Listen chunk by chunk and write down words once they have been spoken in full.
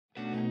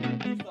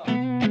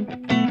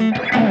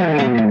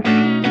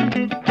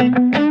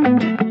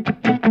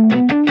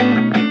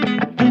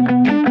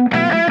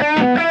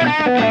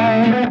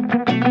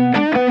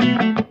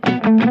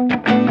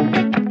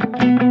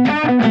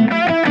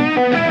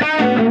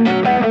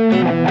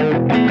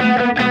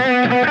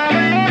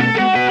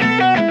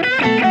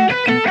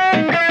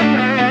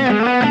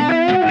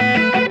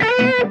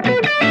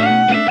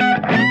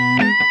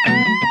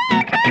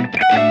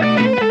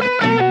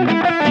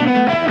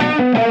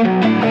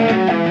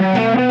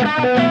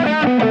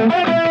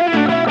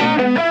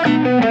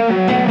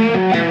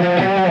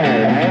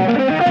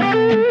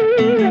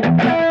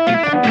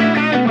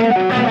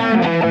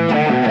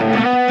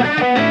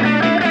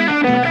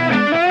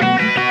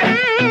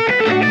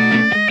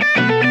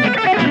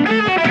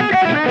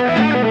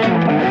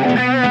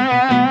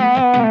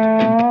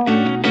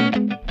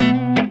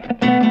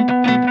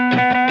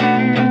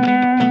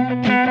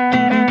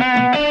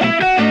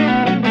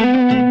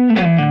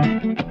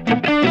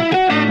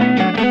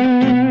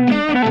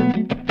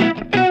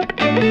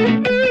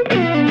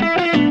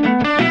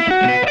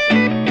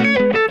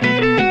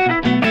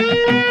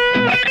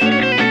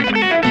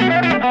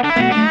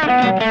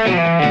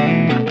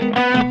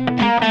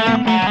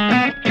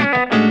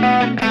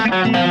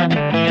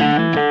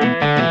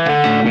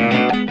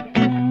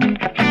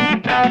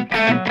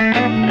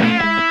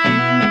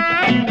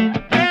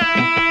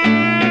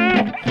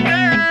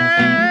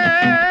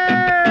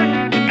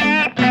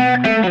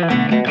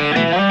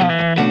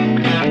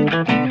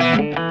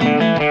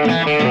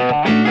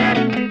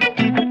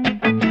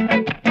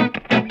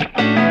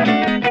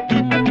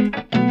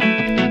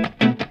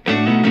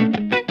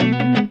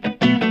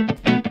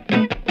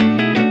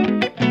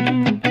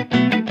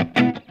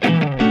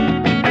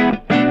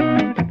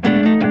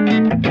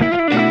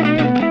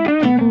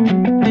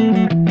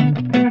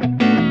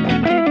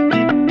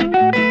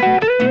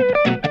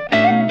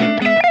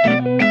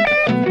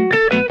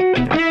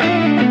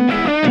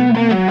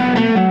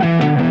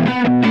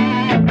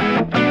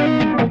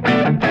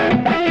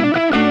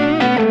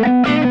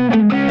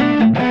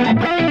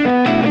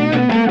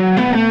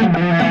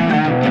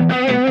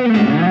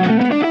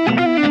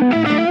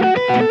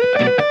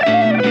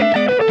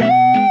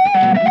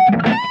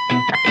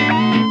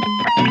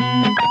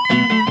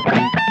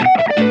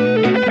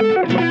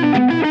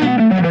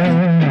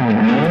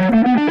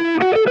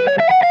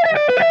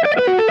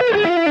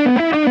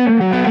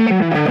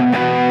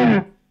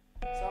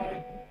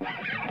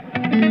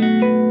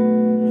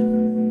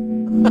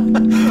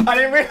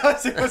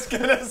realised it was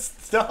going to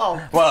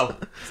stop. Well,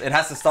 it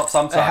has to stop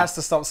sometime. It has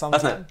to stop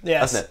sometime. Doesn't it?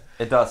 Yes. Doesn't it?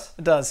 It does.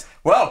 It does.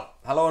 Well,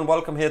 hello and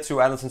welcome here to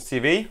Andertons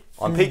TV.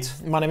 I'm Pete.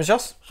 My name is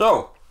Joss.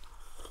 So,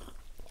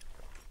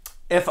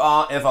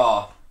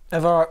 FRFR.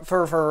 Let's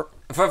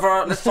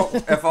talk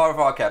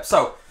FRFR cap.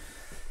 So,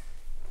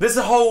 there's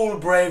a whole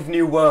brave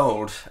new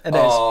world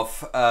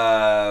of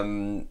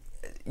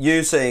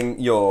using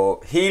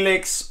your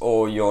Helix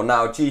or your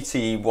now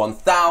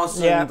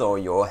GT1000 or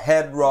your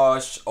Head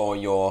Rush or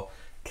your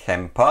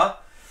Kemper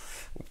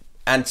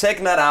and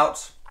taking that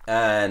out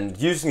and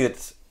using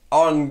it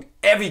on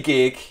every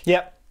gig.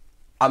 Yep.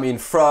 I mean,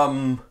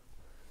 from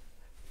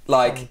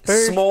like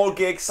small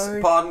gigs,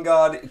 garden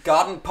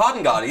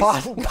parties,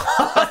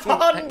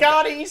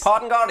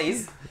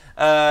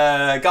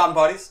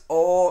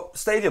 or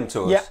stadium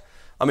tours. Yeah.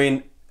 I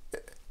mean,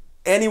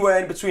 anywhere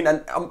in between,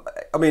 and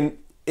I mean,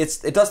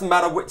 it doesn't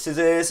matter which it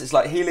is. It's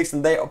like Helix,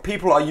 and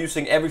people are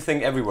using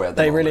everything everywhere. At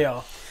the moment. Really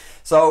are.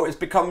 So it's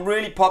become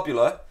really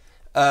popular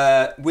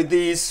with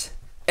these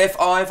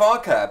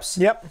FRFR cabs.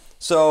 Yep.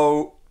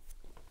 So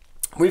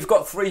we've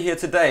got 3 here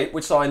today,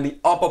 which are in the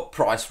upper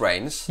price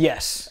range.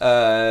 Yes.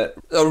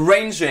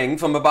 Ranging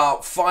from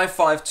about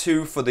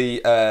 552 for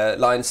the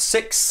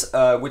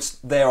Line6,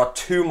 which there are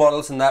 2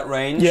 models in that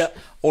range,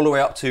 all the way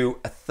up to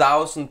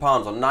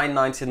 £1,000 or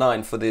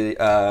 £999 for the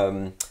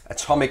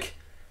Atomic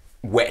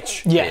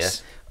Wedge.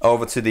 Yes. Here,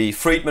 over to the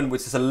Friedman,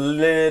 which is a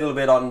little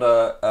bit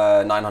under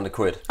 900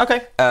 quid.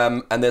 Okay.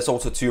 And there's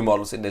also 2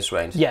 models in this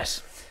range.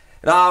 Yes.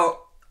 Now,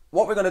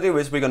 what we're going to do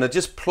is we're going to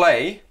just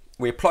play.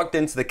 We're plugged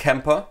into the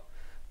Kemper,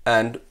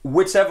 and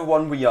whichever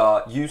one we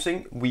are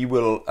using, we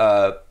will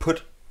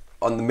put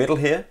on the middle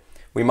here.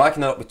 We're miking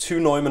it up with 2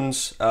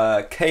 Neumann's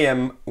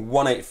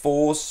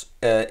KM184s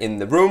in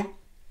the room.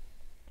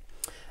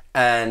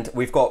 And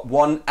we've got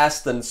 1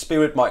 Aston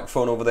Spirit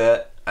microphone over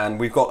there, and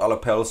we've got our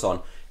lapels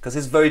on. Because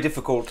it's very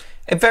difficult.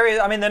 I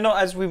mean, they're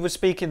not, as we were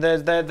speaking,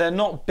 they're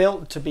not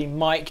built to be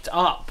mic'd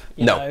up.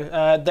 You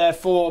know?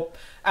 Therefore,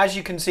 as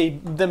you can see,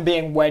 them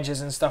being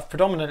wedges and stuff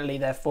predominantly,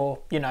 therefore,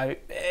 you know,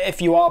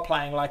 if you are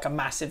playing like a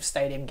massive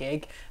stadium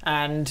gig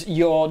and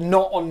you're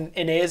not on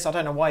in-ears, I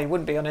don't know why you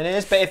wouldn't be on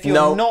in-ears, but if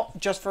you're not,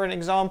 just for an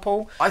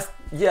example,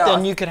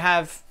 then you could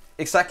have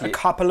a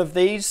couple of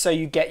these, so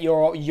you get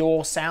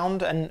your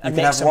sound and a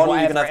mix of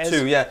whatever. You can have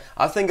 2, yeah.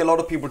 I think a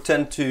lot of people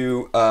tend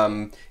to,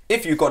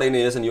 if you've got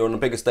in-ears and you're on a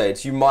bigger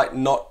stage, you might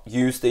not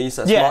use these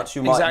as much.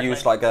 You might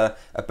use like a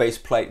base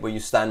plate where you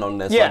stand on,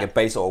 there's like a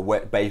base or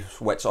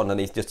base wedge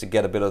underneath just to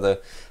get a bit of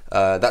the,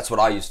 that's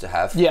what I used to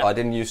have. I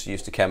didn't used to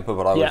use the Kemper,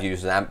 but I would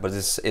use an amp, but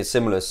it's a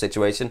similar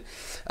situation.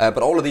 But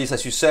all of these,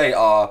 as you say,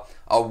 are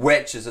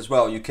wedges as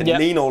well. You can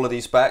lean all of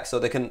these back so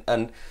they can,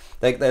 and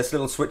there's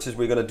little switches.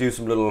 We're going to do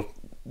some little,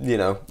 you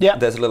know,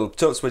 there's little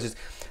tilt switches.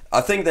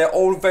 I think they're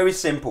all very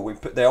simple.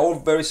 They're all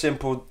very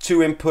simple. 2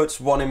 inputs,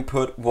 1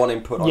 input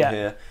on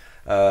here.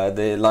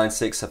 The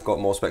Line6 have got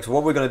more specs.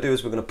 What we're going to do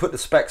is we're going to put the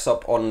specs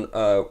up on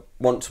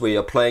once we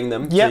are playing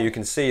them, so you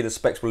can see the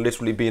specs will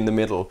literally be in the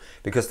middle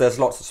because there's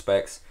lots of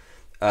specs.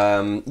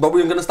 But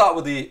we're going to start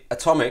with the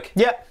Atomic.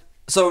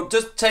 So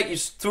just take you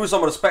through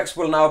some of the specs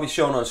will now be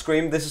shown on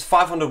screen. This is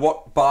 500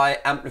 watt bi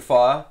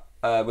amplifier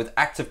with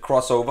active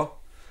crossover.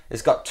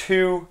 It's got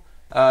 2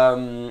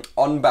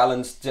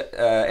 unbalanced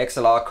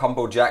XLR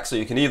combo jacks, so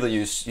you can either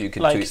use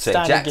like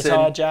standard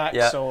guitar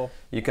jacks, or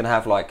you can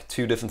have like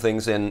 2 different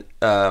things in.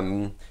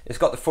 It's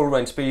got the full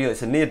range speaker.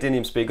 It's a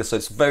neodymium speaker, so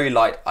it's very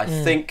light. I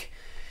think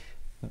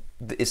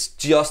it's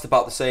just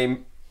about the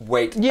same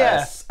weight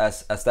as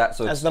that.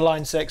 So as the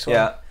Line6 one.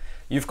 Yeah.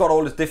 You've got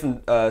all the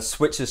different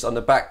switches on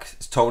the back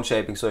tone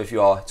shaping, so if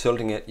you are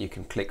tilting it, you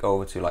can click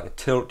over to like a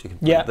tilt, you can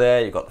put it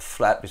there, you've got the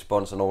flat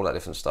response and all that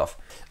different stuff.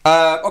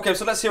 Okay,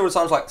 so let's hear what it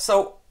sounds like.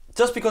 So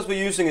just because we're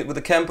using it with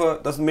the Kemper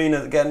doesn't mean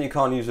that, again, you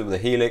can't use it with a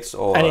Helix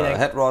or a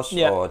Head Rush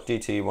or a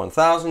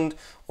GT1000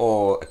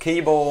 or a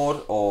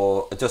keyboard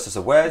or just as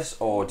a wedge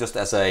or just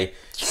as a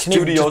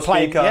studio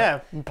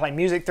speaker. Play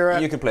music through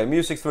it. You can play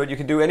music through it, you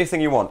can do anything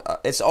you want.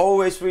 It's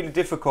always really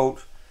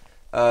difficult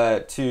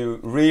to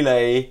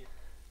relay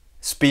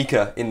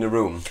speaker in the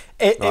room.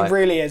 It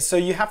really is. So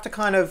you have to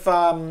kind of,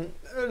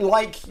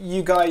 like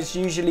you guys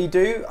usually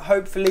do,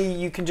 hopefully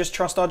you can just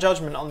trust our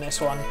judgment on this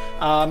one.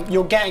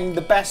 You're getting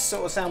the best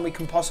sort of sound we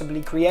can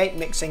possibly create,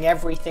 mixing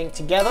everything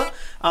together.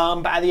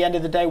 But at the end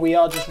of the day, we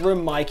are just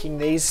room miking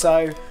these.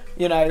 So,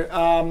 you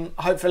know,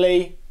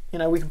 hopefully, you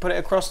know, we can put it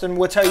across and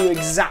we'll tell you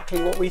exactly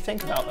what we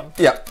think about them.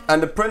 Yeah,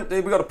 and we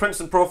got a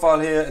Princeton profile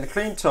here, and the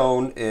clean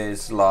tone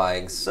is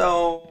like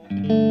so.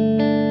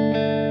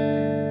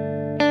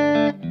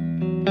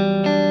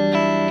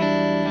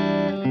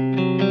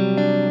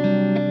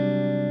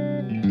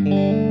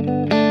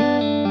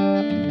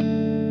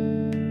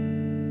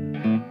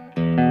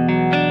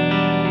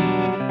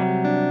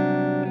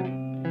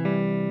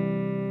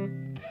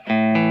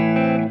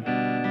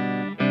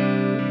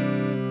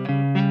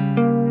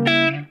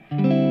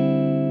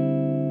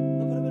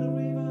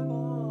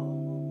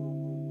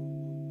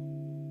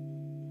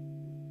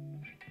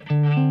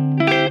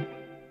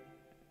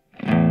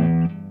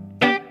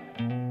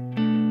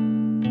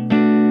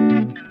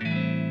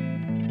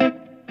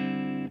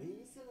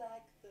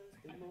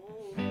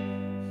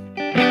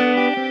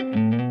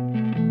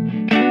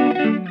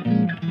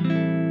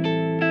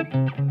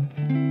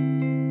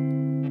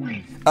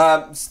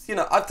 You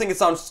know, I think it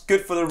sounds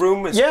good for the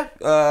room. It's, yeah.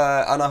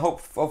 And I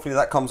hope, hopefully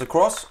that comes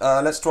across.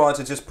 Let's try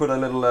to just put a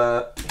little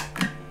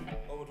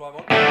overdrive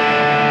on.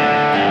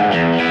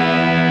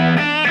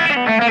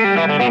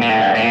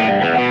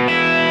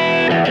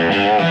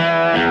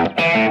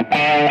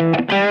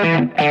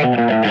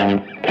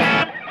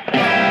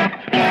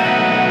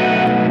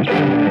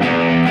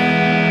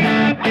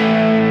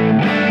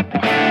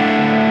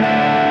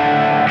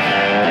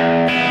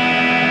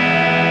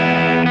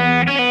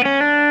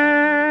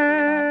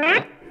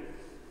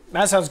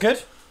 That sounds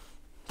good.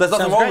 There's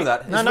nothing wrong with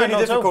that. It's no,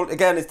 really difficult.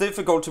 Again, it's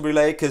difficult to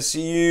relay because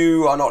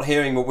you are not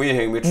hearing what we're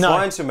hearing. We're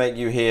trying to make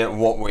you hear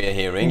what we're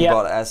hearing,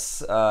 but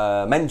as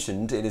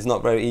mentioned, it is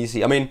not very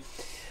easy. I mean,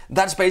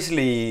 that's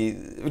basically.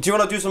 Do you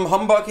want to do some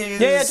humbuckers?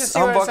 Yeah, just see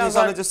what it sounds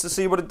like. Just to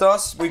see what it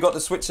does. We got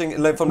the switching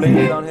from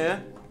Lees down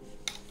here.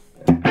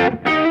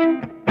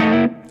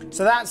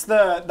 So that's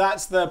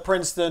the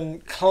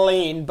Princeton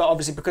clean, but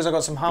obviously because I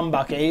got some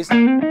humbuckers.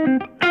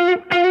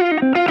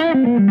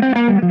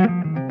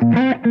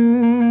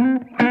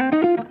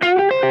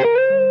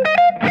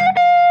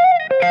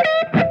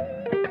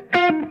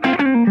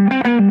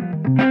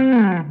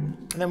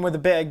 And then with a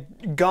bit of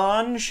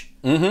ganj,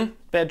 bit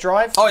of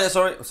drive. Oh yeah,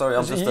 sorry,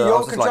 I'm just.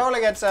 Your controller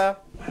gets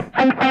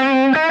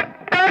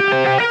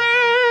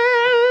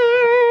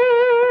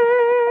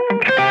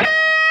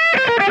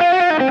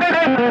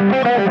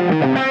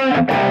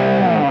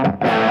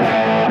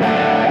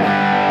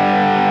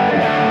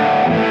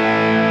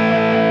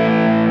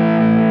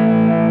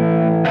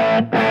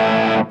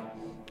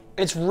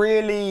It's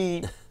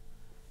really.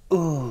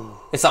 Ooh.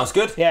 It sounds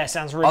good. Yeah, it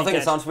sounds really good. I think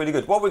it sounds really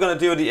good. What we're going to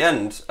do at the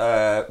end,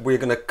 we're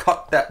going to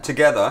cut that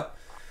together,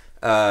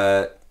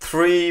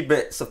 3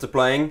 bits of the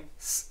playing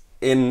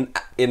in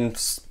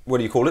what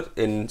do you call it?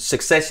 In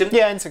succession.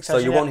 Yeah, in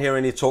succession. So you won't hear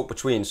any talk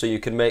between, so you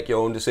can make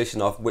your own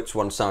decision of which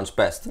one sounds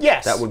best.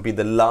 Yes. That would be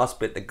the last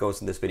bit that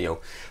goes in this video.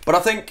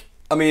 But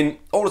I mean,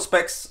 all the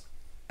specs,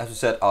 as we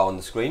said, are on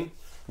the screen.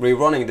 We're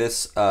running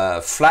this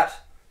flat.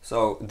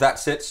 So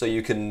that's it. So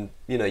you can,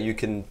 you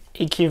can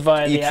EQ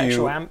via the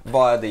actual amp,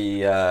 via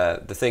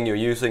the thing you're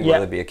using,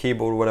 whether it be a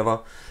keyboard or whatever.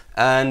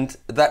 And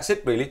that's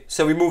it really.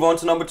 So we move on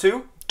to number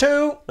 2.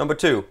 Number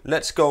 2.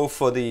 Let's go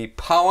for the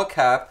Power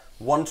Cab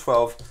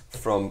 112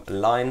 from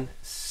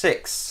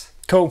Line6.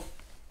 Cool.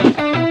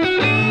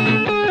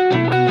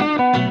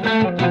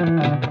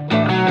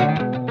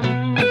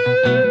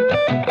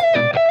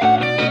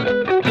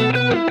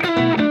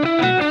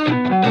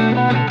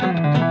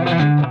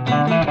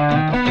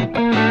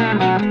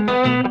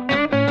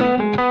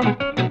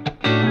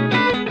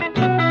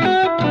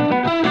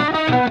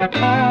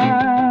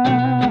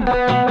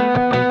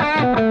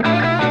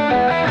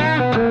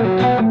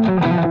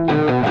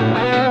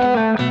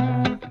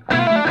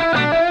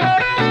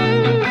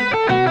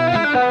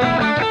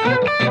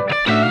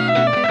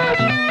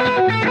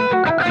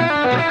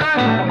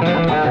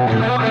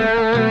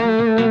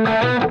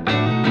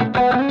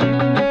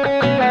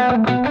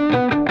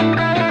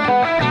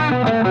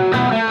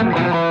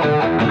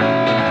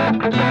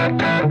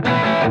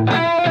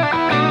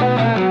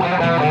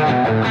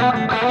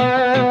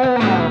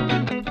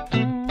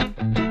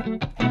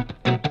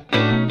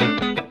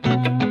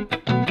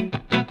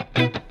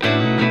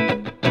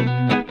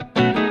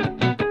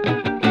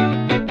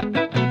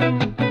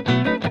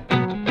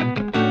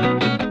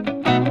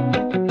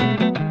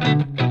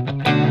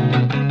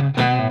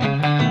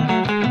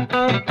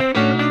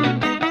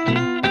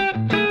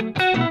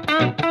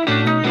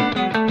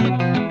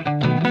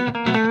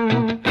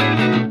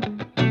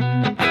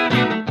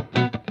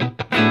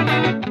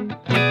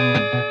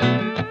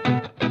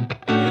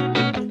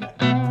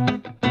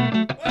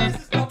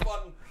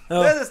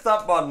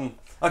 Button.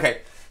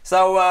 Okay,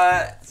 so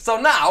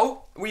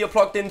now we are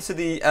plugged into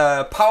the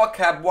Power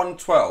Cab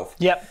 112.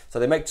 Yep. So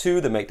they make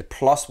 2. They make the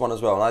plus one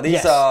as well. Now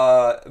these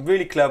are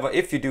really clever.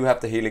 If you do have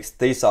the Helix,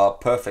 these are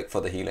perfect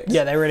for the Helix.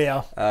 Yeah, they really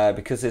are.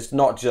 Because it's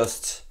not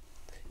just,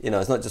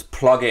 it's not just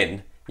plug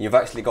in. You've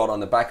actually got on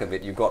the back of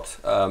it.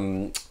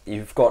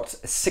 You've got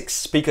 6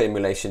 speaker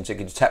emulations you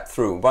can tap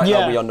through. Right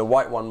now we're on the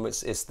white one,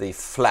 which is the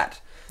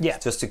flat. Yeah.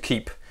 Just to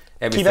keep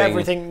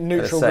everything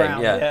neutral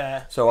ground.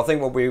 Yeah. So I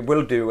think what we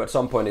will do at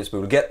some point is we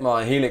will get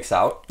my Helix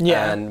out,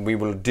 and we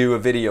will do a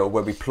video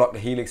where we plug the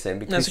Helix in,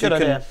 because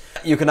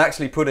you can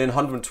actually put in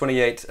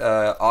 128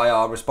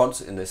 IR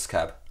response in this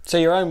cab. So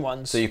your own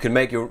ones. So you can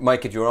make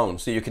it your own.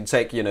 So you can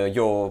take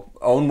your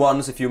own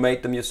ones if you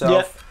made them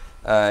yourself.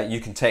 You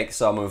can take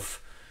some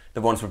of the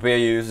ones Beer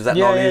uses, that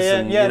Nollies,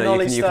 and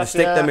you can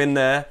stick them in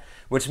there,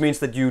 which means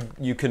that you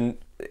can.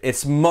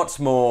 It's much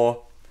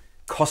more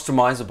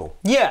customizable,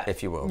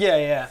 if you will.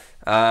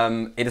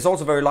 It is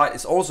also very light.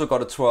 It's also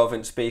got a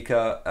 12-inch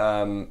speaker.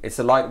 It's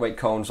a lightweight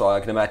cone, so I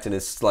can imagine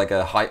it's like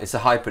it's a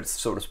hybrid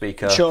sort of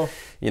speaker. Sure.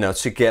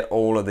 To get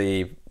all of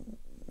the,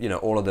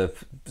 all of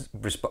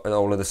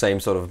the same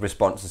sort of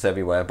responses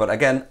everywhere. But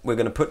again, we're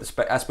going to put the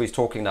spec, as we're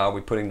talking now,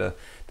 we're putting the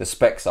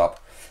specs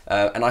up,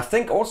 and I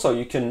think also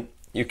you can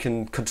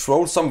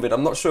control some of it.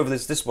 I'm not sure if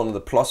this one or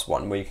the plus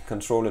one, where you can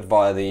control it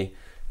via the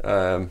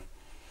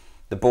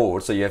the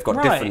board, so you've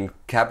got different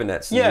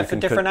cabinets. Yeah, for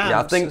different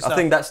amps. I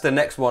think that's the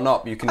next one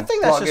up. You can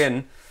plug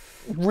in.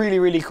 Really,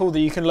 really cool that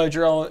you can load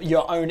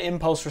your own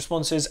impulse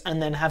responses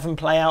and then have them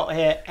play out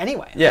here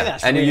anyway. Yeah,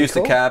 and really you use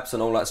cool. the cabs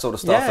and all that sort of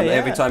stuff. Yeah, and yeah.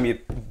 every time you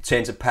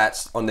change the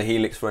pads on the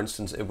Helix, for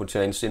instance, it will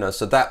change. You know,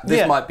 so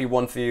this might be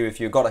one for you if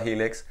you've got a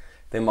Helix.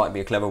 There might be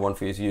a clever one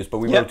for you to use, but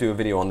we will do a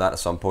video on that at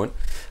some point.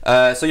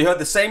 So you heard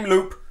the same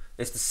loop.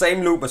 It's the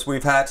same loop as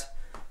we've had.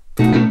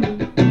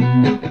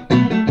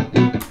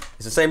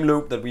 It's the same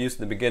loop that we used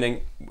in the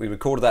beginning. We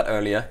recorded that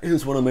earlier.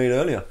 Here's one I made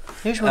earlier.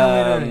 It's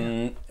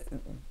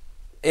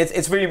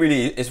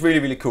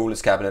really cool,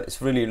 this cabinet.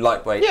 It's really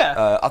lightweight.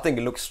 Yeah. I think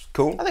it looks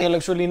cool. I think it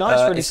looks really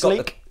nice, really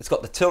sleek. It's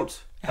got the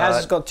tilt.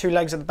 It's got 2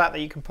 legs at the back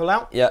that you can pull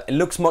out. Yeah, it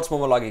looks much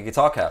more like a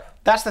guitar cab.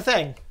 That's the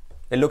thing.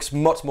 It looks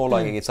much more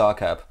like a guitar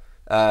cab,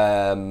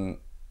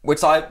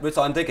 which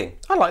I'm digging.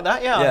 I like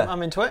that. Yeah.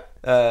 I'm into it.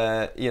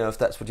 You know, if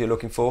that's what you're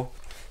looking for.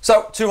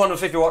 So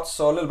 250 watts,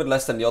 so a little bit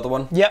less than the other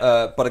one.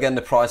 Yeah. But again,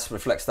 the price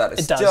reflects that.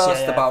 It's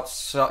just about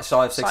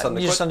shy of 600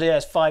 quid. Just under,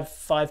 it's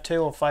 552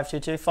 or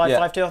 522,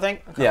 552 I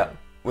think. Yeah,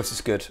 which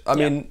is good. I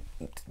mean,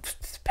 it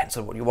depends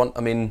on what you want.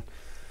 I mean,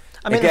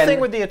 again, the thing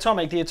with the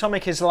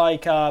Atomic is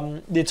like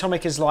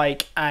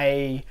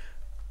a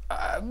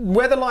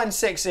where the Line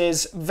 6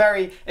 is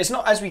very, it's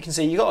not, as we can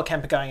see, you got a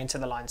Kemper going into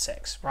the Line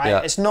 6, right? Yeah.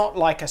 It's not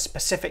like a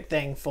specific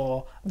thing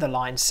for the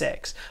Line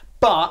 6,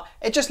 but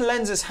it just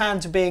lends its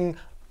hand to being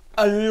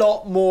a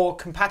lot more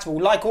compatible,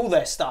 like all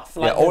their stuff.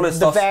 Like all this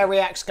stuff, the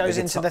Variax goes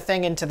into the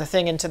thing,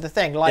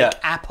 like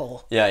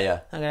Apple.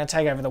 Yeah. I'm going to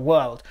take over the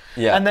world.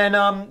 Yeah. And then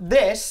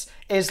this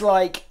is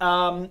like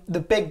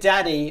the big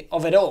daddy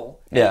of it all.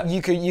 Yeah.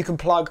 You can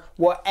plug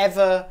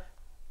whatever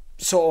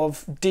sort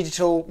of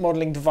digital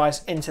modeling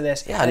device into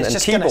this. Yeah, and it's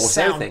just keyboards,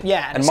 sound, everything.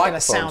 yeah, and and it's going to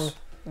sound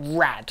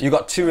rad. You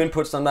got 2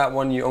 inputs on that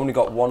one. You only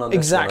got 1 on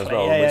this one as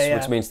well,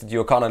 which means that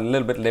you're kind of a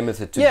little bit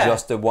limited to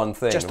just the one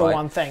thing. Just the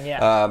one thing,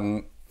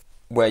 yeah.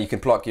 Where you can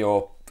plug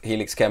your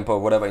Helix Kemper or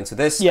whatever into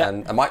this,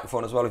 and a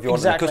microphone as well if you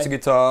want an acoustic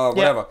guitar,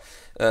 whatever.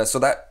 So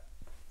that,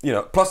 you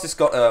know, plus it's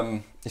got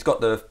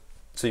the,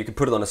 so you can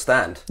put it on a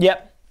stand.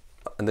 Yep.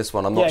 And this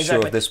one, I'm not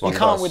sure if this one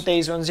does. You can't with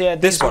these ones, yeah.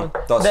 This one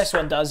does. This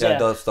one does, yeah. It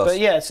does. But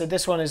yeah, so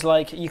this one is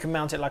like, you can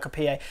mount it like a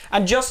PA.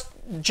 And just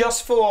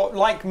for,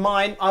 like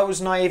mine, I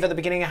was naive at the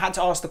beginning, I had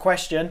to ask the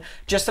question,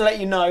 just to let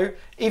you know,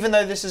 even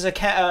though this is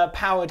a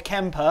powered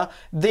Kemper,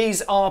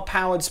 these are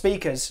powered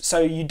speakers,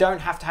 so you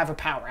don't have to have a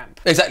power amp.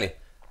 Exactly.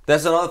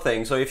 That's another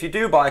thing. So if you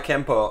do buy a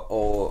Kemper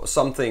or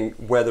something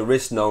where there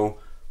is no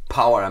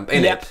power amp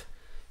in it,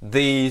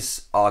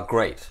 these are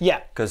great. Yeah.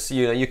 Because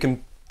you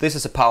can. This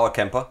is a power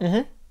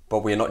Kemper,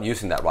 but we're not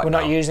using that right now.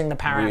 We're not using the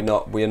power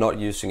amp. We're not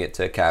using it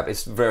to a cab.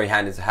 It's very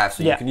handy to have.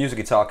 So you can use a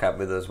guitar cab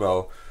with it as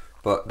well.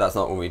 But that's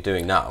not what we're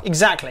doing now.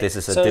 Exactly. This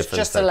is a so different it's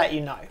just thing. to let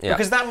you know,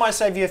 because that might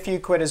save you a few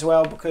quid as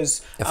well.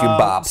 Because a few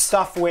bobs.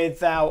 Stuff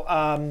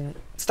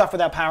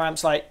without power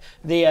amps, like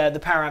the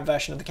power amp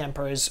version of the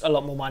Kemper, is a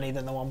lot more money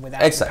than the one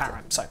without the power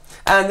amp. So.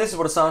 And this is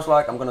what it sounds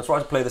like. I'm going to try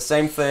to play the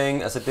same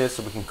thing as it did,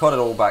 so we can cut it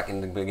all back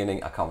in the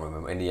beginning. I can't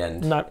remember in the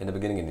end. No. In the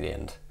beginning, in the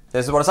end.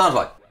 This is what it sounds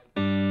like.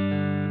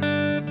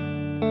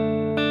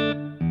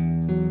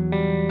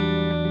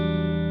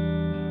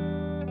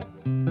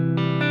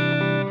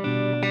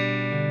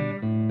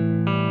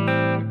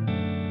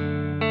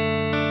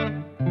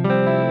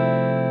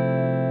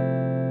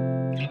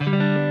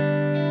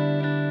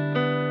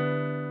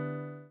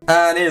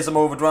 And here's some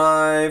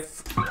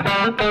overdrive.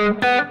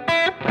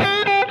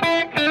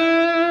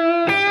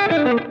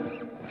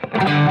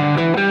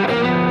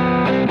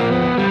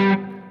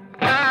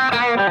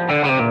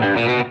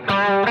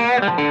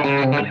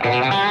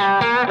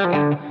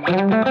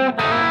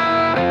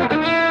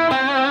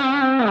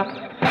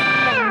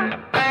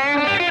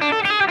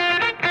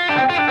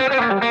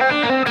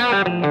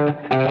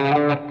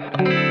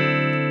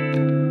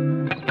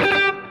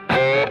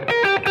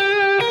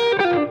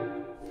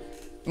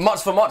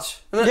 Much for much,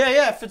 isn't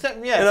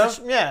it?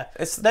 Yeah.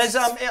 There's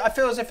I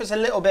feel as if it's a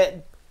little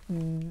bit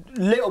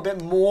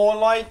more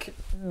like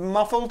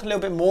muffled, a little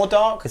bit more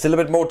dark. It's a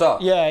little bit more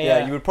dark.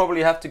 Yeah. You would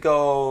probably have to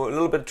go a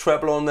little bit of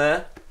treble on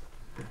there.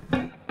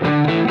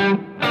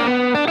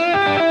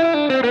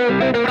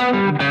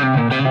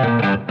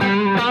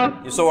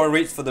 You saw I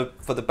reached for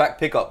the back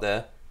pickup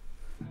there.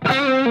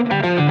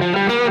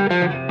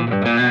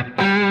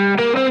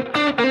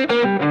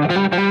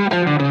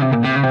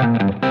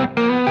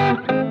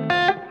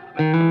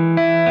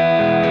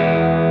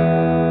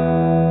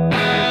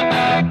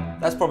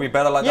 That's probably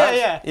better like that.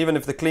 Yeah. Even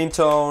if the clean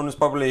tone is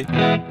probably.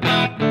 Yeah,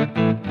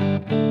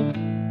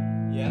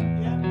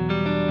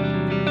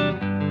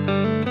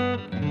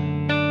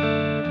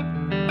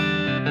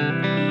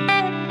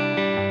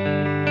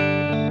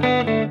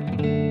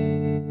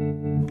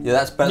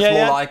 that's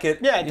more like it.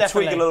 Yeah, you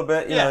definitely. Tweak a little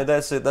bit. You know,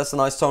 that's a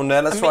nice tone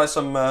there. Let's try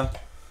some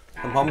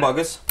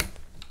humbuggers.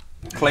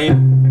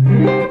 Clean.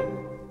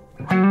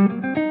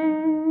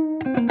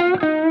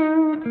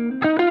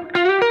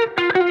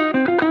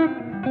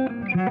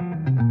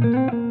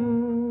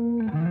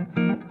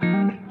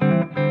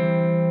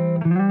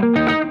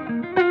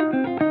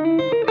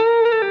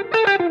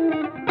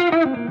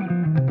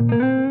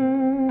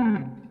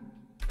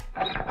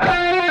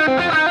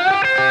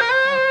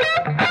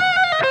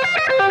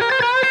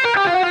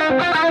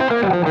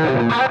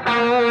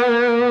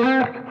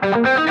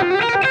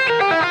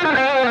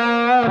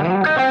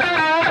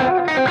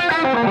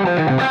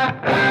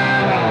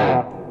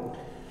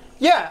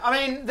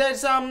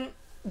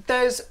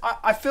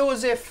 I feel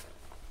as if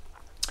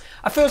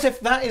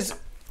that is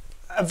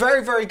a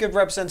very, very good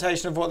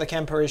representation of what the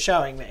Kemper is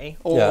showing me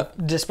or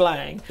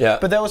displaying. Yeah.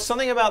 But there was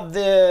something about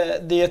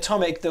the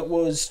Atomic that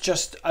was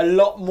just a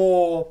lot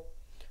more,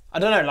 I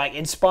don't know, like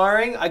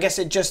inspiring. I guess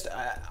it just,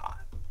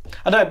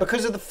 I don't know,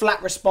 because of the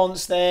flat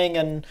response thing,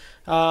 and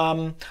I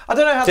don't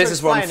know how to explain it. This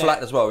is running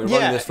flat as well. We're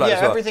running this flat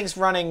as well. Everything's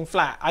running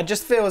flat. I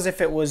just feel as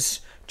if it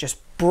was just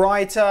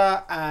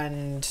brighter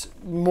and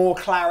more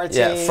clarity.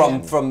 Yeah,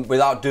 from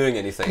without doing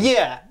anything.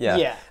 Yeah.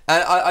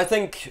 And I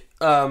think,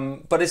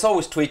 but it's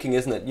always tweaking,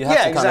 isn't it? You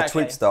have to kind of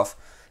tweak stuff.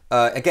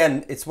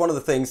 Again, it's one of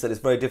the things that is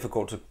very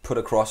difficult to put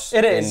across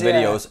in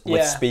videos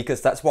with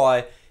speakers. That's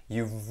why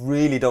you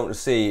really don't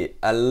see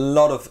a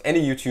lot of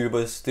any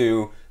YouTubers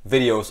do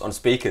videos on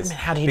speakers. I mean,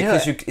 how do you do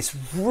it? Because it's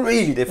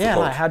really difficult. Yeah,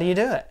 like how do you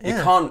do it? Yeah.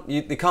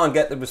 You can't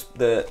get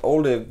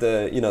all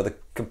the you know, the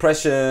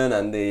compression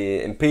and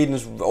the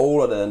impedance,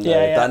 all of the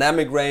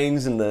dynamic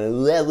range and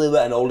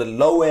and all the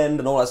low end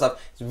and all that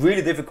stuff. It's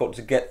really difficult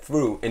to get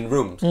through in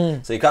rooms.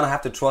 So you kind of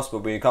have to trust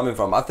where you're coming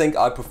from. I think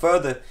I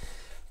prefer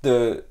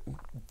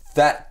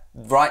that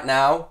right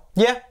now.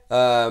 Yeah.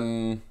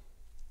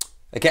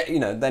 Again, you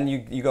know, then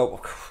you go,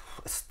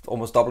 it's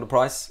almost double the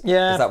price.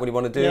 Yeah. Is that what you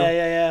want to do?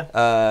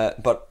 Yeah.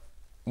 But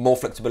more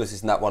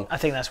flexibilities in that one. I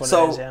think that's what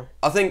it is, yeah.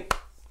 I think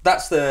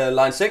that's the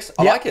Line 6.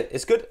 I like it.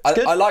 It's good.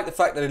 I like the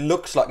fact that it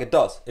looks like it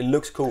does. It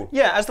looks cool.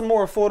 Yeah, as the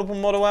more affordable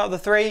model out of the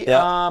three,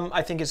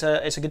 I think it's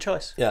a good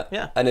choice.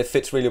 Yeah. And it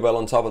fits really well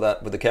on top of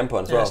that with the Kemper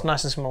as well. It's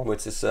nice and small.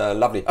 Which is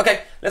lovely.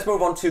 Okay, let's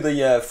move on to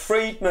the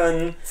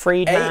Friedman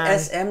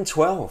ASM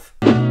 12.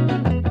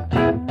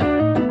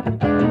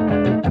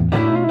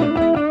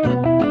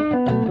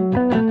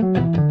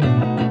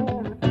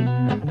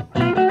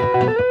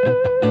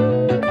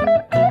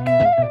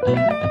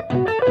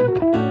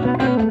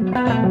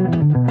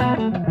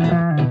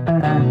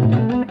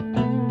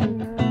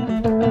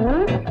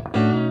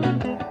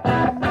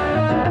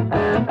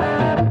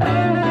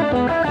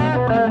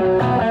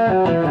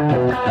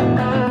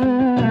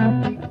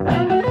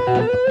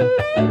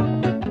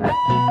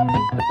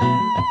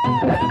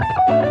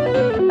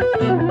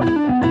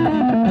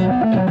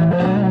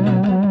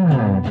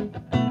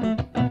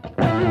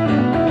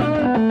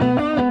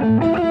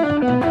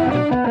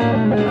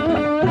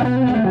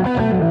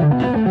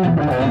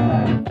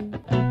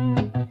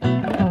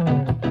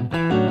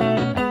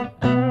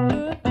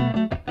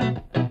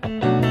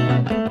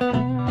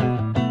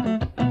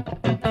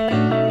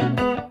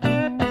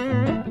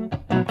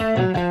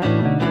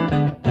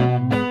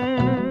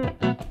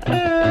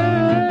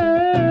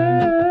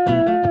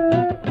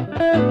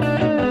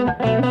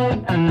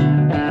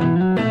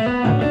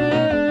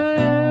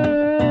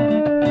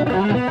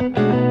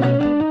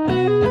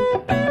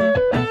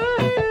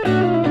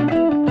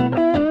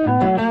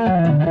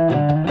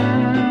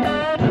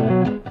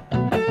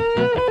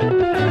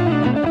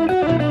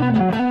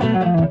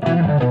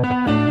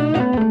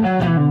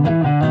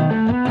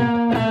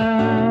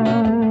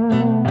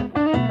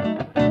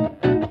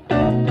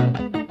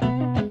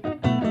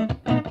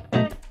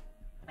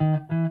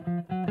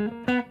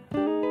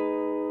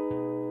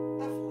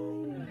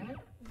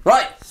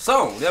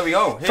 So, there we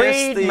go.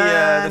 Here's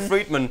the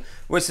Friedman,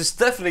 which is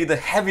definitely the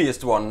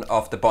heaviest one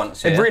of the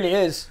bunch here. It really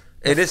is.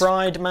 It is.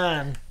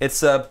 Friedman.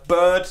 It's a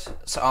bird's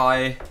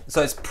eye,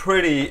 so it's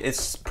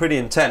pretty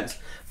intense.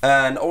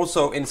 And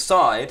also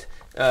inside,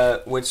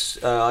 which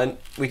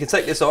we can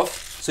take this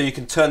off, so you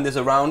can turn this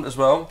around as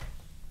well,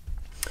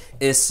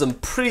 is some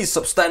pretty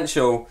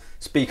substantial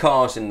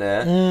speakers in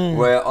there,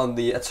 where on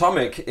the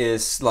Atomic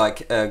is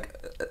like a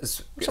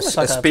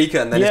speaker,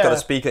 and then it's got a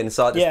speaker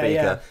inside the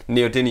speaker,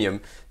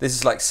 neodymium. This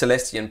is like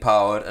Celestian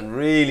powered and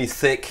really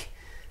thick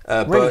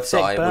bird's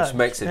eye, which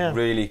makes it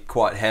really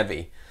quite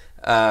heavy.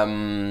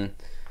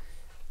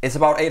 It's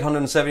about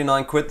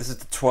 879 quid. This is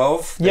the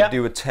 12. They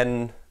do a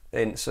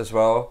 10-inch as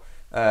well.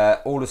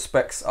 All the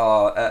specs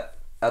are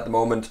at the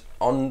moment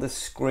on the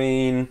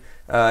screen.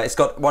 It's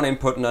got one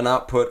input and an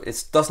output.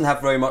 It doesn't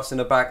have very much in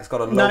the back. It's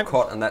got a low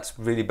cut, and that's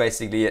really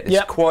basically it.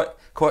 It's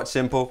quite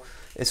simple.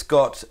 It's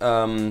got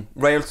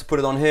rails to put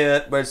it on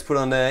here, rails to put it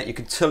on there. You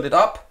can tilt it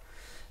up,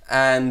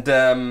 and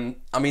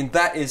I mean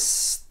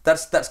that's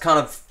kind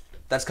of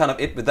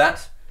it with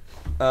that.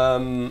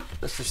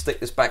 Let's just stick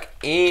this back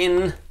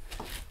in.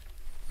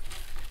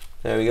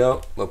 There we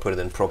go. We'll put it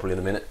in properly in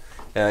a minute.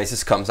 It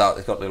just comes out.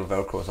 It's got little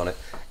Velcros on it.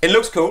 It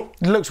looks cool.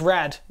 It looks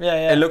rad.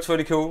 Yeah. It looks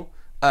really cool.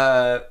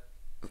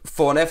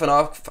 For an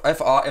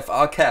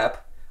FRFR cab,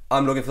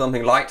 I'm looking for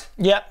something light.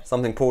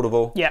 Something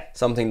portable.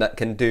 Something that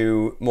can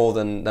do more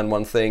than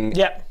one thing.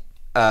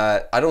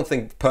 I don't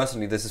think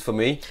personally this is for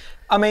me.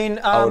 I mean,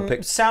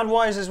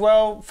 sound-wise as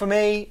well, for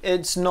me,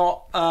 it's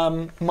not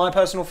my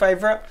personal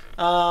favourite.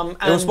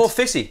 It was more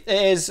fizzy.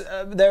 It is.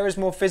 There is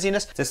more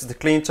fizziness. This is the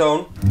clean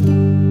tone.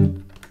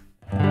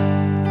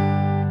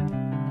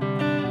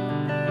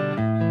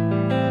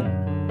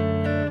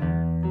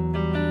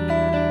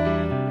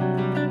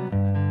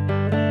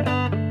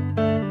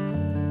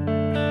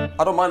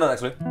 I don't mind that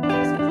actually.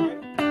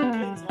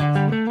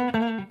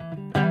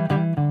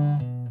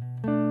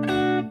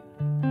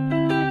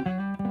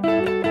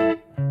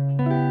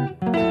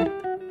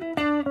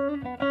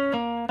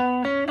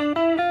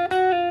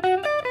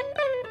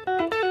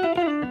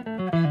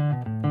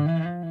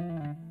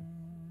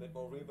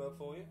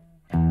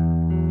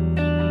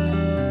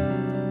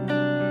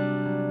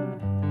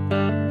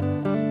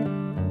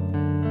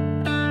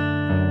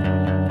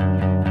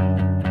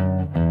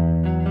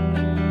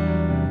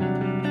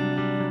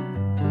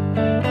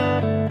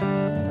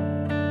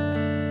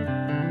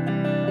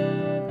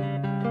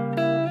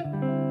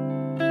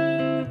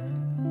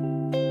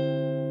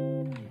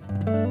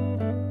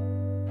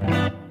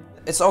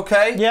 it's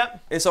okay. Yeah.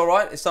 It's all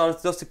right. It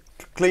sounds just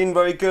clean,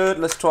 very good.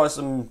 Let's try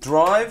some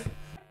drive.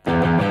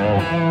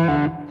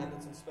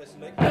 Andertons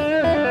especially. The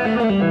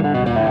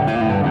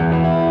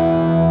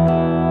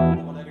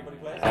one everybody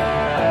plays.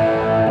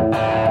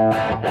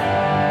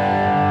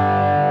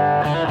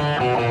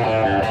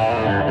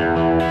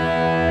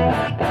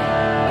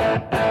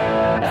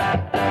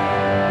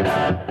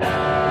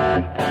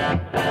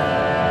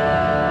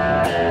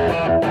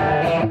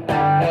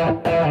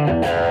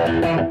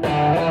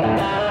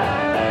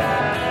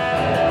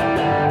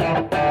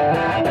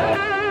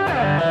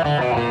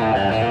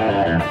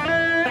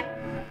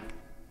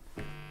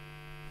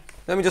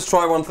 Let me just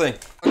try one thing.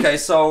 Okay,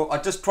 so I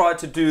just tried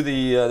to do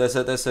the,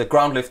 there's a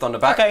ground lift on the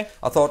back. Okay.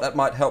 I thought that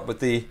might help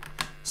with the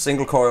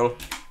single coil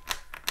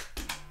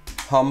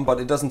hum, but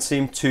it doesn't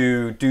seem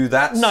to do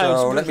that. No,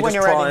 so let me when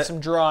just you're try adding some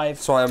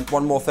drive. Try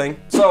one more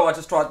thing. So I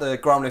just tried the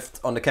ground lift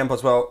on the Kemper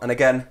as well, and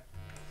again,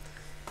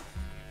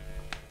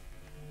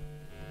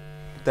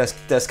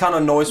 there's kind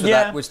of noise with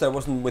that, which there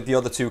wasn't with the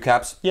other two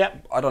cabs. Yeah.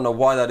 I don't know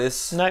why that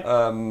is.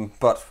 No.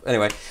 But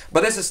anyway,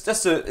 but this is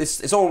just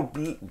it's all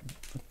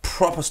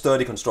proper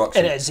sturdy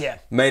construction. It is, yeah.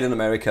 Made in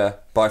America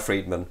by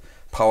Friedman,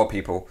 power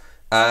people.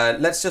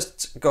 Let's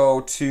just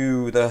go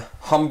to the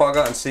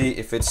humbucker and see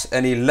if it's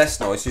any less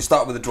noise. You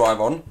start with the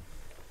drive on.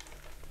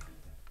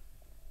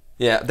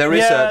 Yeah, there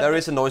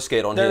is a noise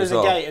gate on here as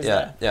well. There is a gate, is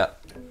there? Yeah.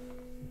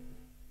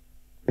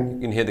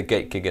 You can hear the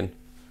gate kick in.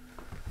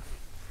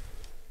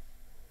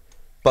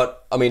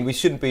 But I mean, we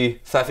shouldn't be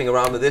faffing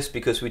around with this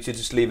because we should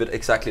just leave it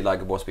exactly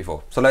like it was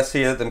before. So let's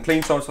hear them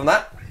clean tones from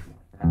that.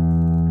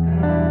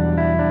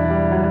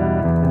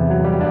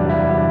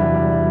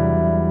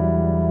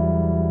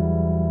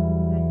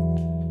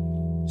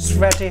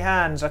 Sweaty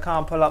hands, I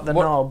can't pull up the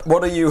knob.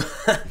 What are you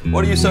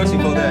what are you searching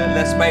for there?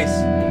 Less space?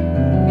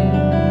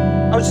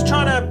 I was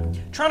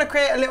trying to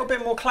create a little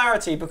bit more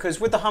clarity because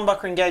with the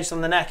humbucker engaged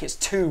on the neck, it's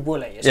too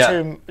woolly. It's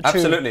too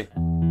absolutely.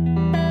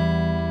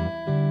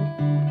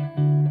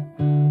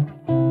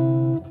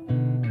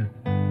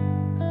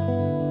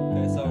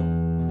 Okay, so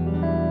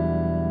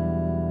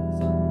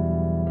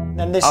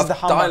and this is the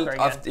humbucker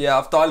again.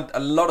 I've dialed a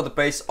lot of the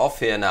bass off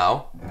here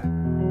now.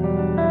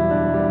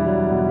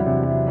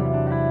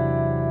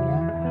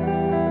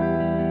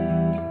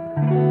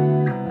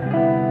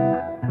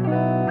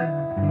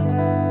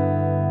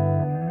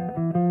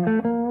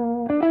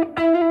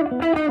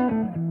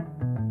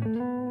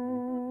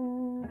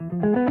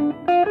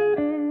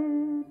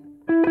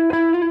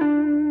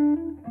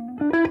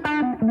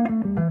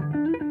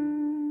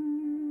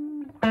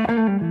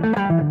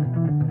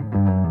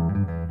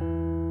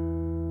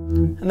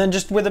 And then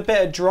just with a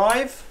bit of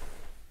drive,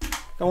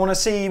 I want to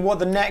see what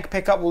the neck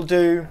pickup will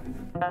do.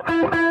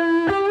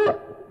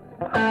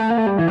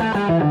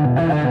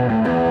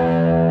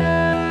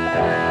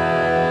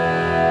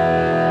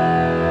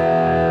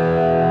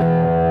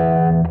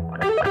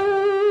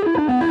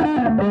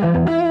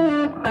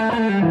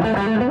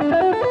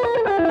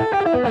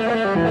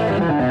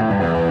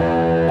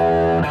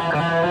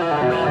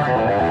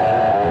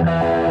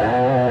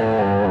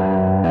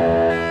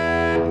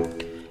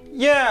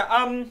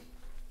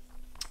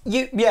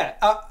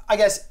 I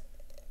guess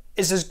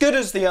it's as good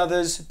as the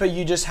others, but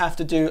you just have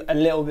to do a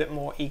little bit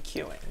more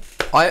EQing.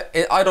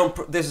 I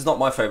don't. This is not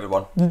my favorite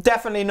one.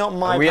 Definitely not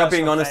my. We are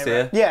being honest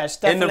favorite. here. Yeah, it's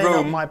definitely in the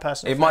room, not my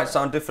personal. It might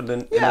sound different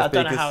in I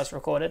the don't know how it's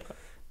recorded.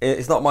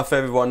 It's not my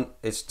favorite one.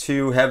 It's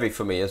too heavy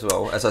for me as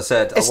well. As I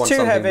said, it's I want too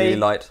something heavy, really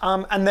light.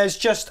 And there's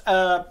just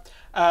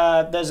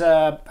there's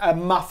a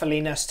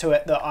muffliness to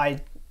it that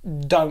I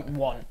don't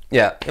want.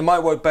 Yeah, it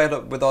might work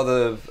better with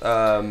other.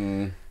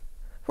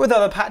 With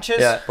other patches.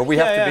 Yeah, but we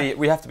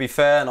have to be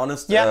fair and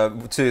honest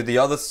to the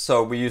others.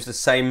 So we use the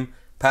same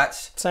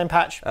patch. Same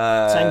patch.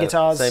 Same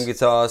guitars. Same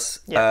guitars.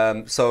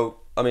 Yeah. So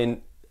I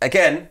mean,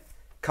 again,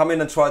 come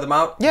in and try them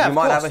out. Yeah, you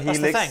might course, have a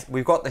Helix.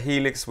 We've got the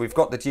Helix. We've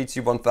got the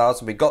GT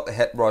 1000. We've got the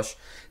Head Rush.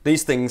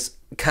 These things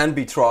can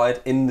be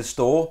tried in the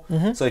store.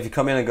 Mm-hmm. So if you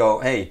come in and go,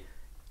 hey,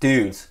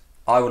 dudes,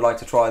 I would like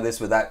to try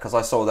this with that because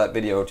I saw that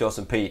video Joss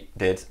and Pete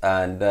did,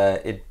 and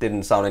it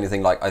didn't sound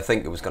anything like I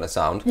think it was going to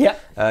sound. Yeah.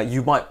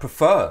 You might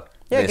prefer.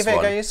 Yeah, give it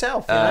a go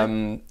yourself.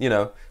 You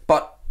know,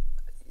 but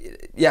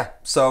yeah.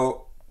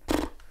 So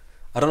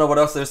I don't know what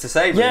else there is to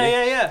say. Really.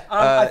 Yeah.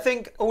 I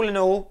think all in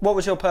all, what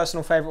was your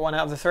personal favourite one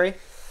out of the three?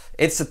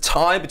 It's a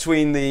tie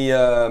between the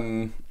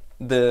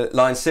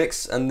Line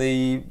 6 and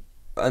the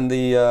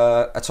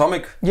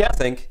Atomic. Yeah. I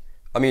think.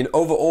 I mean,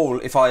 overall,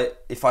 if I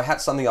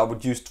had something I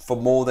would use for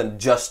more than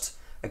just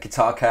a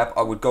guitar cab,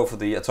 I would go for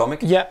the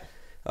Atomic. Yeah.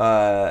 If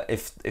I had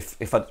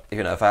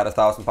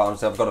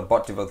 £1,000, I've got a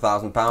budget of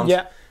 £1,000.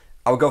 Yeah.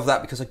 I would go for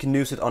that because I can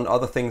use it on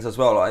other things as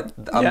well.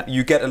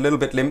 You get a little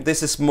bit limit.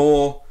 This is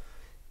more.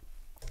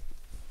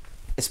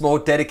 It's more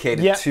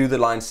dedicated to the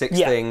Line 6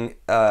 thing,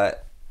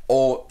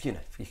 or you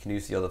can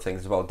use the other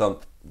things as well.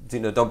 Don't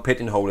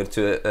pigeonhole it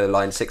to a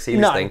Line 6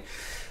 Helix thing.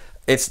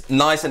 It's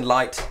nice and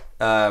light,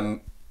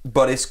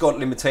 but it's got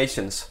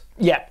limitations.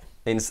 Yeah.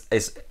 It's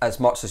as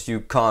much as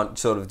you can't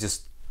sort of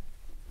just.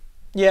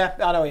 Yeah,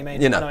 I know what you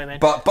mean. I know what you mean.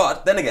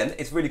 But then again,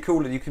 it's really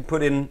cool that you can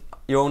put in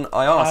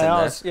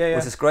IRs in there,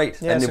 which is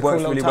great, and it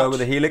works really well with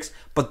the Helix.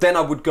 But then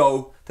I would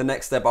go the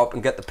next step up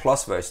and get the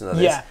Plus version of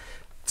this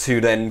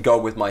to then go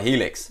with my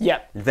Helix.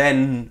 Yeah.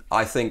 Then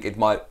I think it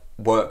might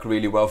work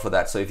really well for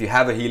that. So if you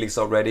have a Helix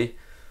already,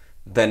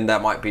 then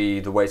that might be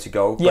the way to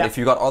go. But if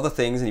you've got other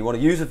things and you want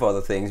to use it for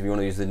other things, if you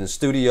want to use it in the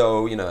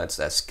studio, you know,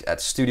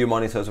 at studio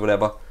monitors or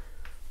whatever,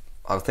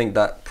 I think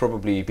that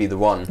probably be the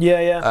one.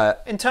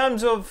 In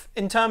terms of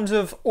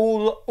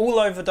all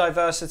over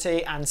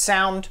diversity and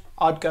sound,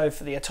 I'd go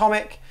for the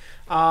Atomic.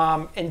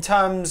 In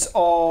terms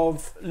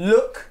of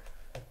look,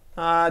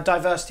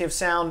 diversity of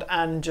sound,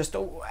 and just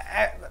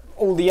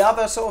all the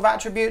other sort of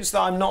attributes that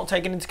I'm not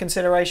taking into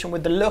consideration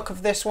with the look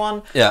of this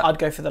one, I'd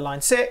go for the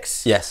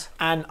Line6. Yes.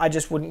 And I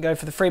just wouldn't go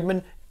for the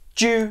Friedman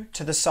due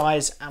to the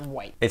size and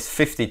weight. It's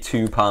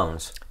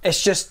 £52.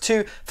 It's just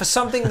for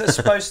something that's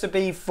supposed to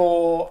be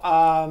for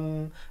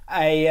a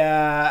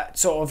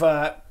sort of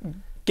a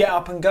get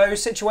up and go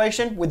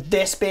situation, with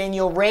this being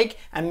your rig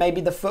and maybe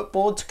the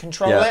footboard to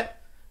control it.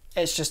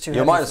 It's just too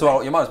heavy. You might as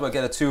well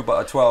get a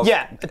 2x12.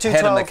 Yeah, a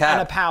 212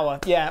 and a power.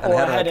 Yeah, or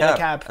a head in a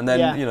cab. And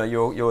then you know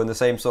you're in the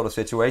same sort of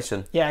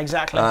situation. Yeah,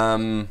 exactly.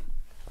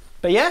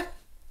 But yeah,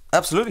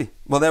 absolutely.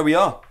 Well, there we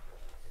are.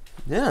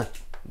 Yeah,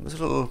 this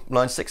little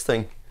Line6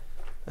 thing.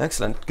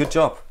 Excellent. Good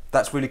job.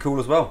 That's really cool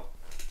as well.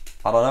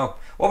 I don't know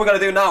what we're going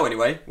to do now.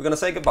 Anyway, we're going to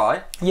say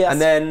goodbye. Yes.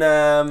 And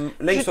then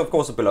links, of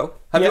course, are below.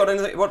 Have you got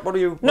anything? What are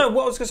you? No.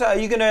 What I was going to say. Are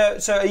you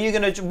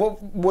going to?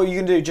 What are you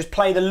going to do? Just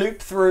play the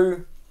loop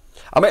through?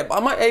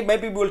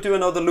 Maybe we'll do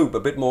another loop, a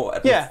bit more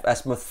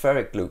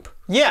atmospheric loop.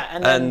 Yeah,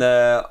 and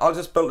I'll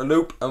just build a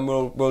loop, and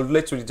we'll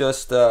literally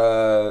just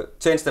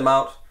change them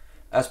out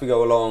as we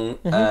go along,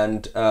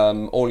 and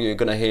all you're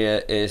gonna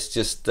hear is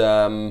just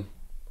us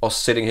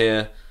sitting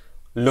here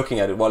looking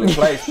at it while it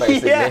plays,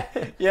 basically.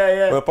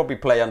 yeah. We'll probably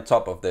play on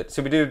top of it.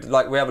 So we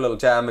have a little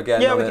jam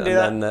again. Yeah, we can do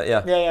that.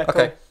 Then,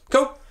 okay,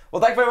 cool.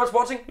 Well, thank you very much for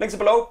watching. Links are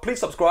below. Please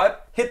subscribe.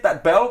 Hit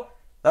that bell.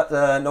 That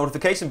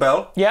notification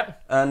bell.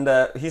 Yep. And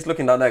he's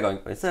looking down there going,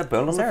 is there a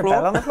bell on the floor? Is there a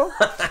bell on the floor?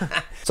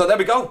 So there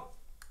we go.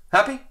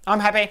 Happy? I'm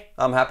happy.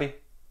 I'm happy.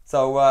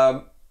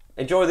 So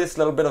enjoy this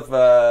little bit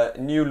of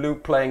new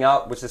loop playing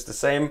out, which is the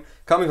same,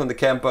 coming from the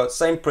Kemper,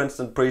 same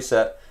Princeton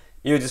preset.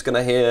 You're just going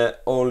to hear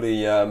all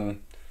the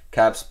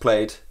cabs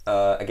played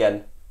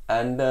again.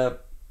 And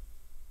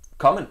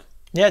comment.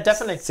 Yeah,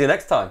 definitely. See you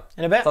next time.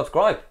 In a bit.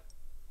 Subscribe.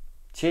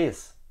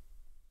 Cheers.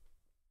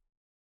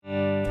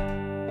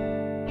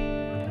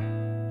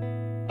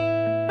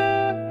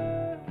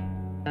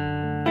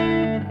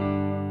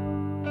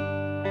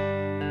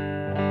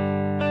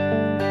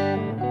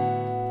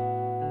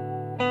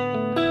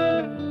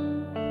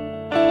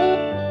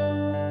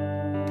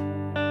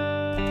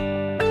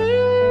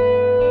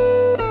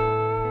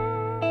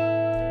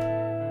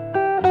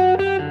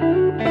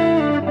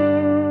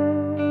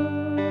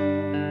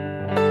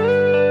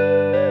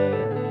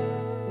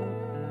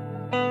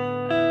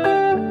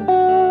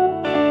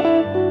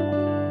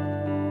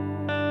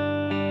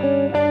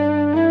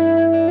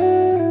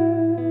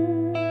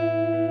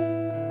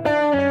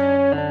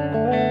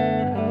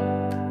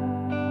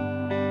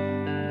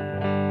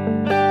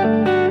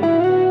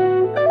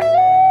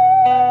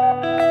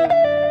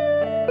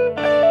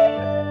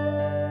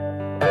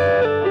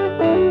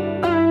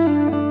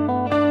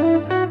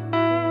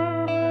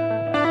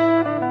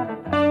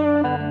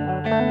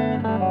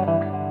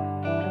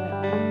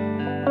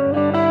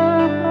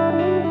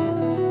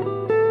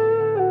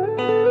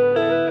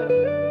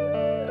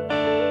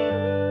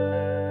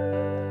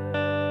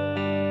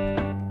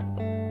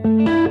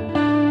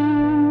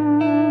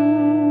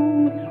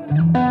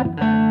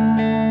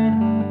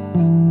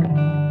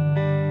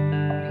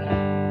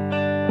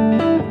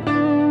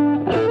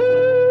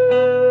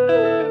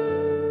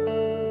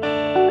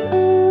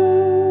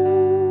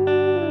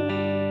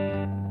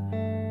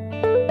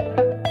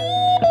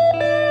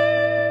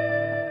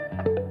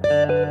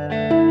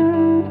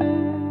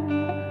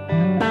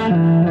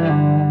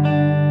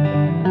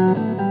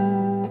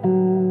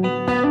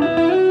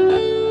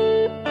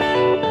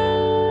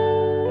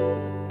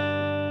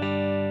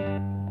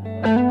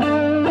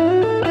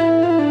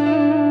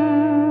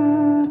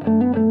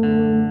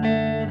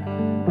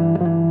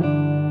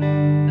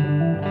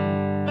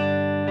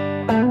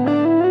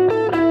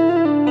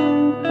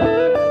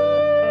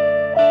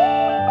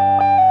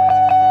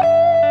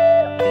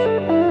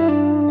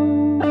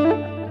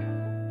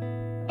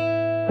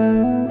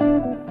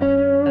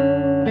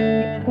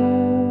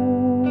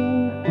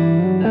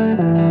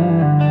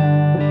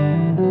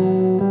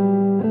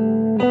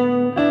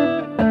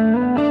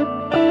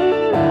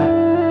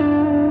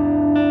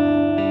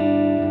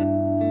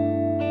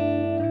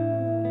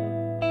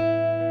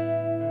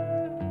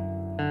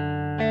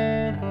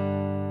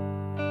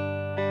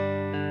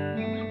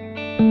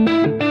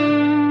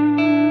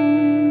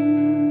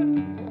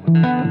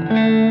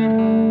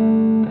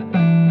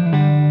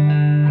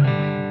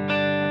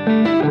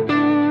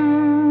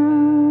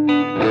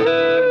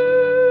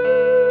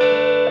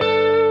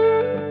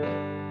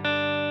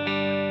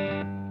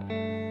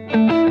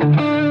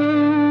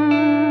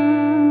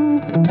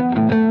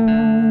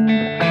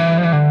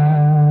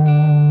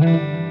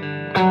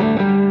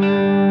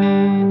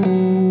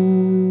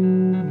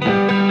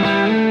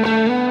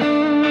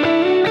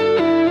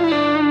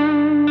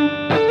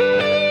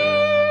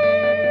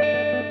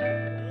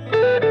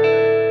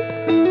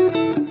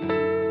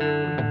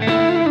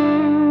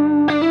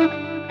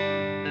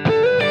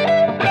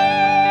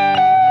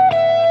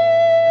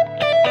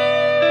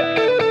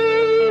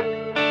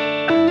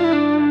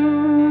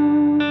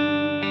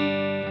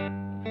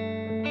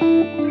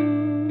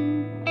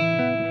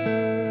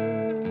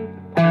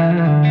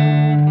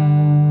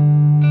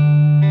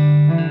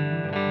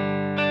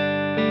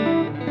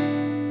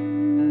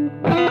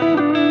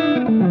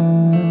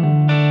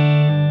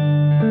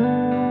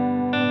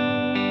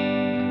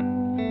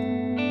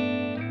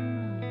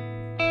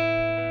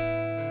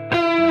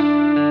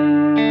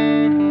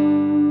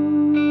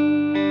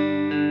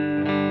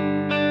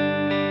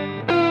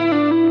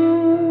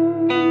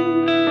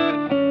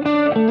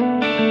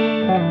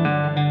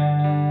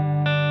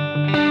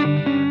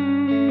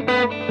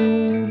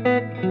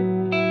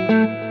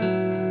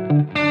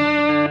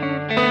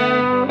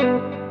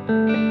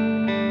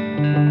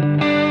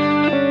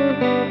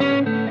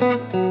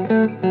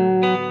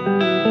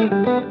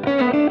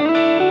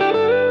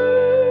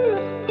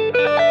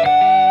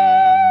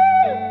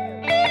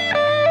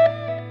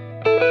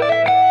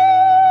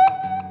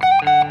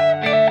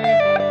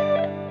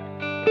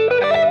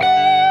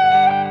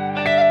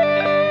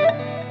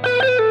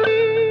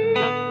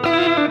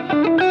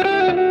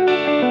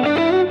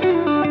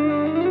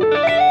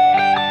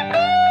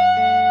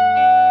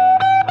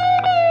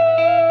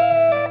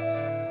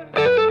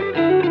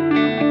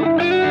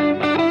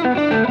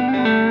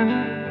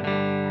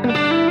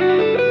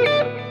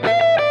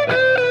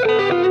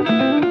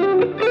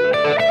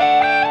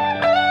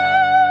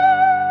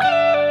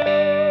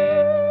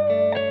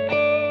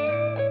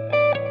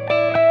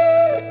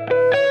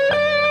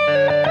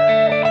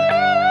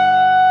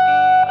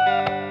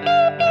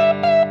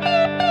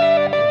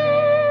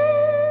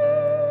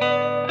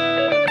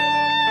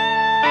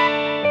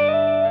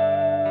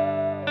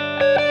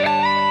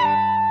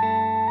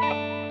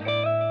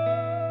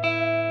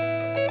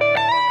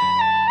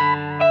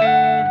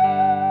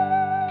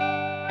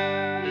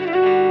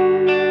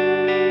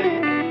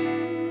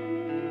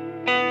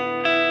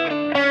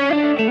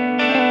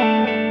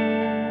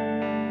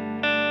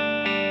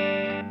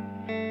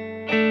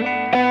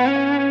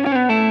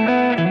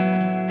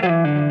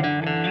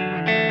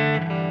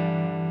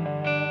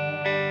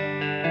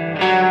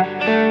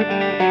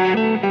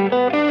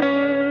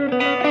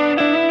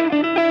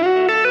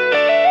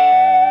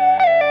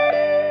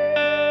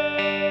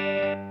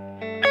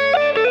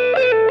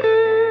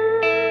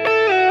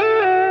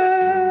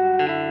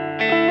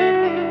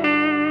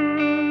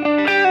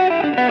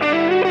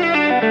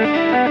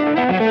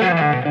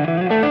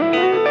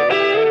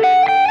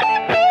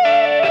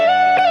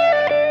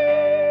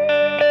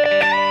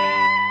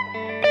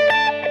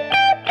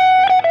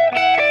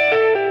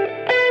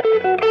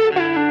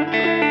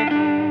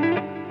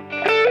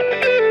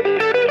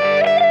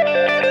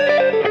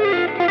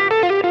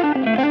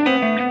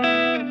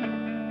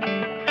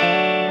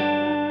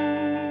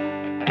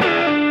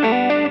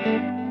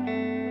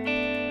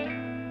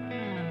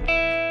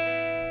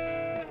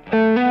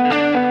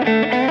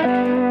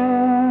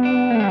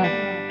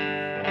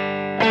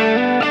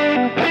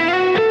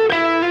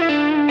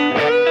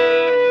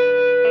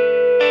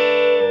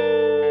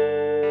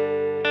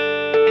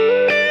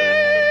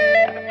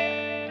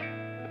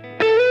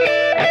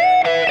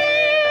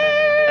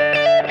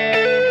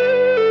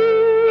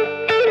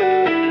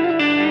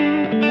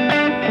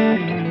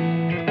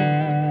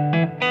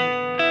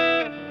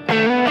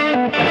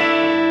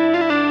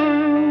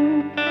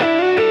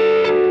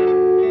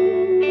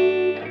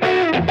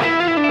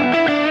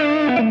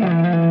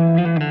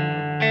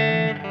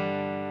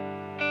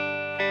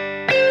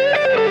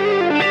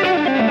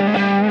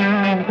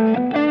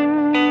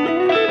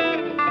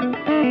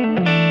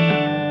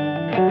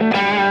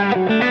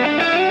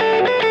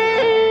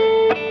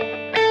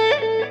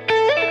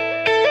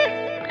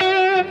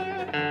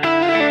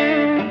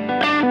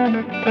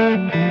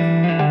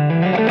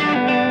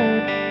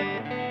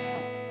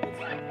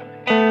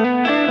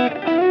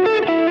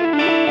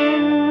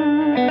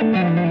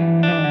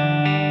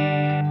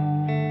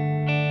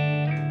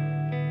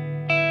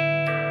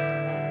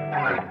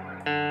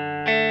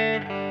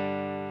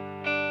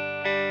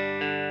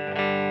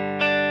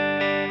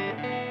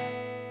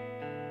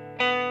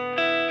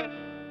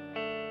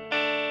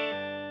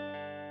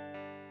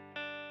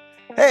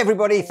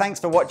 everybody, thanks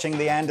for watching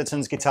the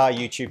Andertons Guitar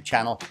YouTube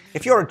channel.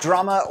 If you're a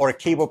drummer or a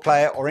keyboard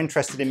player or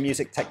interested in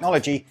music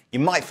technology, you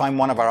might find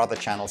one of our other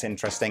channels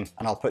interesting,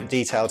 and I'll put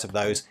details of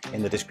those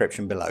in the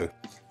description below.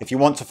 If you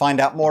want to find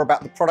out more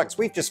about the products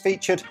we've just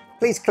featured,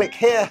 please click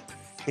here.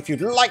 If you'd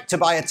like to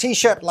buy a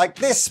t-shirt like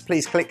this,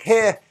 please click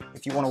here.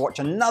 If you want to watch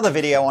another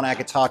video on our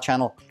guitar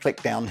channel,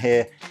 click down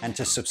here. And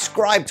to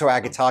subscribe to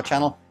our guitar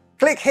channel,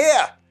 click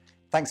here.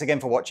 Thanks again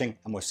for watching,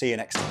 and we'll see you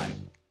next time.